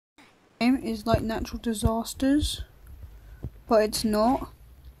Game is like natural disasters, but it's not.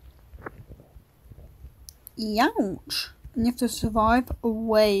 Youch! And you have to survive a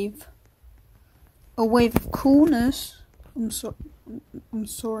wave. A wave of coolness. I'm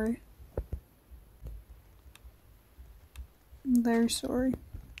sorry. I'm very sorry.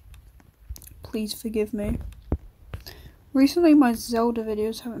 Please forgive me. Recently my Zelda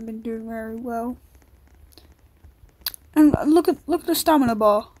videos haven't been doing very well. And look at the stamina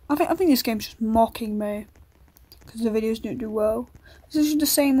bar. I think this game's just mocking me because the videos don't do well. This is the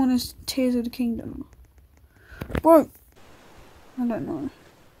same one as Tears of the Kingdom. Bro, I don't know.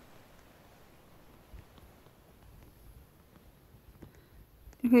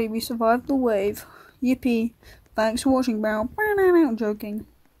 Okay, we survived the wave. Yippee. Thanks for watching, Bow. I'm joking.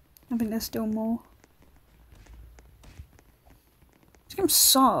 I think there's still more. This game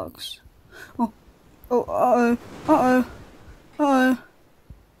sucks. Oh, uh-oh.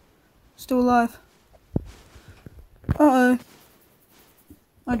 Still alive. Uh-oh.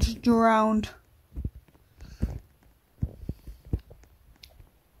 I just drowned.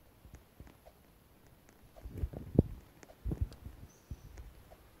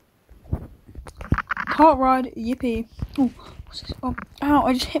 Cart ride, yippee. Oh, what's this? Oh, ow,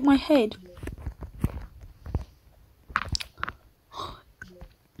 I just hit my head.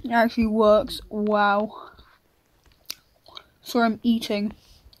 It actually works. Wow. Sorry, I'm eating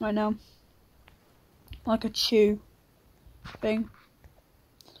right now. Like a chew thing.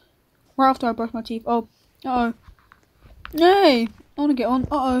 Right after I brush my teeth. Oh, uh-oh. Yay! I wanna get on.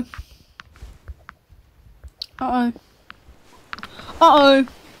 Uh-oh. Uh-oh. Uh-oh.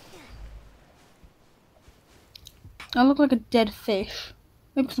 I look like a dead fish.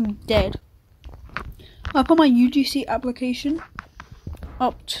 Maybe because I'm dead. I put my UGC application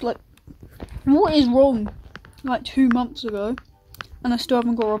up to like, what is wrong? Like 2 months ago, and I still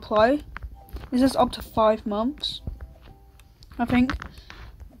haven't got a reply. It says up to 5 months, I think.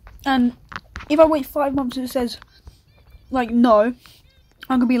 And if I wait 5 months and it says like no,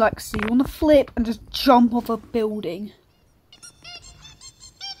 I'm gonna be like, see you on the flip, and just jump off a building.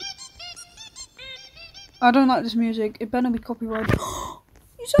 I don't like this music. It better be copyrighted.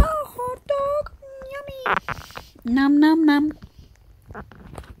 Is that a hot dog? Yummy. Nom nom nom.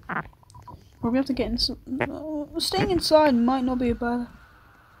 Probably have to get inside. Staying inside might not be a bad.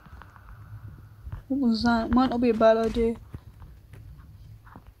 What was that? Might not be a bad idea.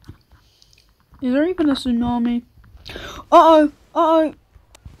 Is there even a tsunami? Uh oh. Uh oh.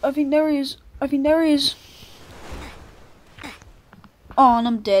 I think there is. Oh, and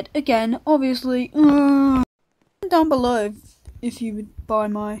I'm dead again, obviously. Down below if you would buy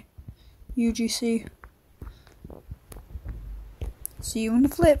my UGC. See you on the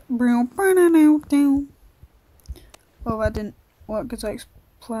flip. Oh, that didn't work as I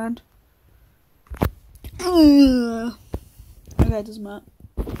planned. Okay, it doesn't matter.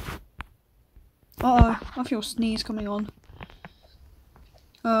 Uh oh, I feel a sneeze coming on.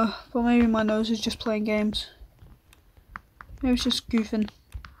 But maybe my nose is just playing games. Maybe it's just goofing.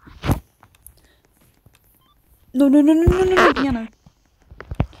 No, piano.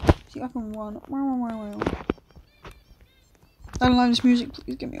 See, I can run. I don't like this music,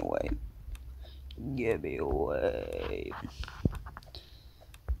 please get me away. Get me away.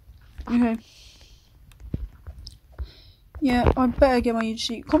 Okay. Yeah, I better get my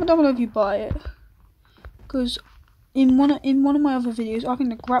UGC. Comment down below if you buy it. Because in one of my other videos, I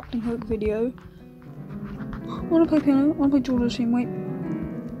think the grappling hook video, I wanna play piano, I wanna play Jordan's theme, wait.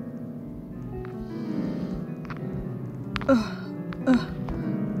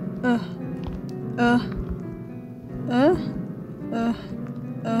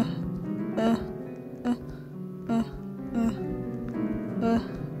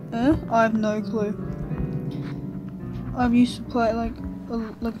 I have no clue. I used to play it like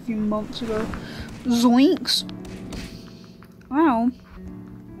a few months ago. Zoinks! Wow.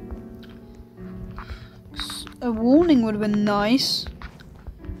 A warning would have been nice.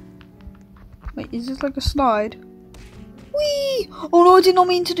 Wait, is this like a slide? Whee! Oh no, I did not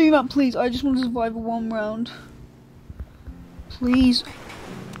mean to do that, please. I just want to survive 1 round. Please.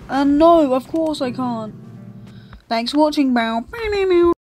 No, of course I can't. Thanks for watching, bow.